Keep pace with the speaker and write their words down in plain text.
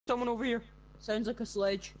Someone over here. Sounds like a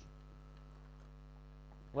sledge.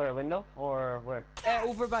 Where, a window? Or where?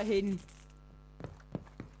 Over by Hayden.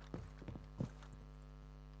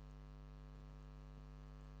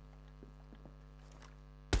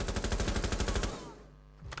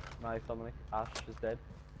 Nice, Dominic. Ash is dead.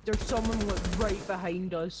 There's someone like right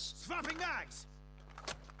behind us. Swapping mags!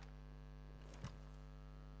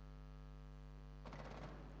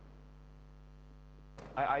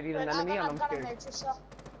 I need an enemy and I'm scared.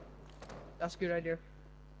 That's a good idea.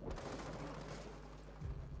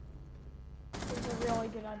 It's a really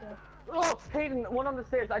good idea. Oh, Hayden, one on the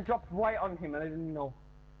stairs. I dropped right on him and I didn't know.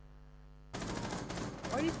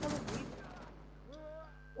 Why are you following me?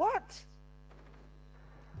 What?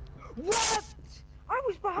 What? I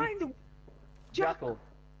was behind the Jackal.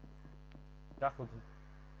 Jackaled him.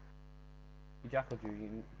 He jackaled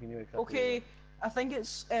you. He knew exactly. Okay, I think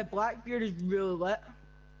it's Blackbeard is really lit.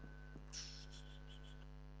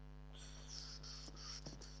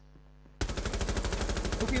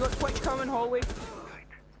 Okay, let's switch coming hallway.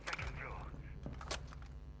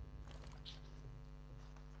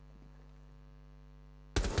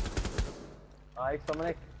 Nice,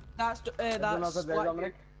 Dominic. That's Another there,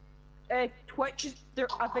 Dominic. Twitch is there.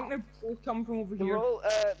 I think they're both coming from over They're here.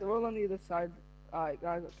 all on the other side. Alright,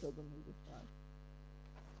 guys, got killed on the other side.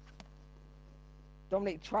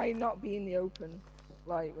 Dominic, try not be in the open,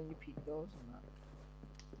 like when you peek doors and that.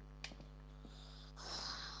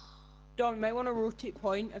 Dom, you might want to rotate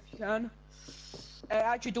point if you can.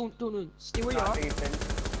 Actually, don't. Stay where you are.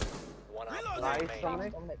 Nice,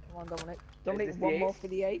 Dominic. Dominic, come on, Dominic. Dominic, one more for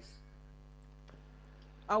the ace.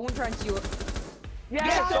 I won't try and steal it.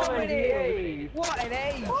 Yes, Dominic! What an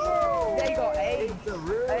ace! Whoa! They got ace!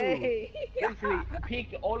 Hey! Literally,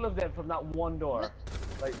 peek all of them from that one door.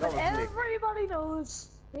 Like, that was lit. Everybody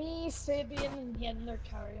knows me, Sabian, and Yen are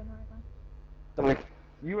carrying right now. Dominic,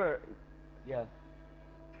 you were... Yeah.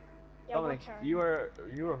 Yeah, Dominic, we're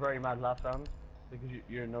carrying. you were very mad last round. Because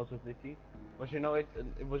your nose was itchy. Was your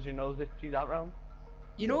nose itchy that round?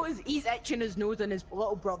 You know, he's itching his nose and his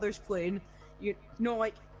little brother's playing. You know,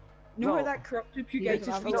 like, how that corrupted you guys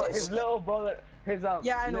just No, his little brother, his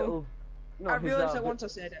yeah, I know. little, no, I realized his, that once I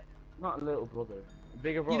said it. Not little brother,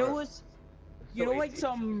 bigger brother. You know what's, you know, like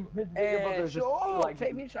some his bigger brother's just like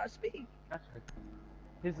take me try to speak.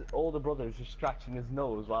 His older brother's just scratching his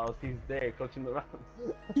nose whilst he's there clutching the rounds.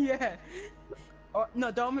 Yeah.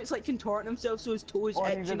 No, Dominic's like contorting himself so his toes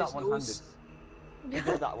itching his nose. He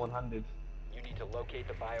did that one-handed. You need to locate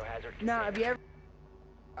the biohazard. Nah, have you ever?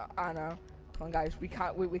 I know. Come on, guys, we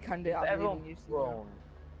can do it. I'm Everyone's leaving you. wrong.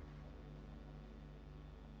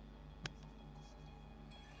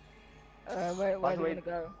 Where do you wanna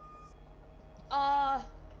go?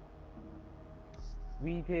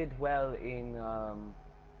 We did well in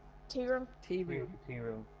Tea room. Tea room. Tea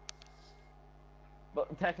room.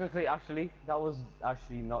 But technically, actually, that was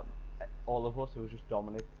actually not all of us. It was just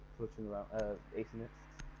Dominic clutching around, acing it.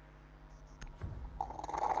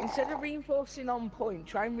 Instead of reinforcing on point,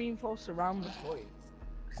 try and reinforce around the point.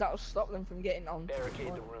 Because that'll stop them from getting on.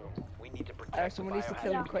 Barricade the room. We need to protect Someone needs to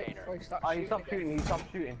kill him quick before he starts shooting. He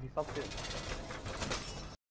stopped shooting.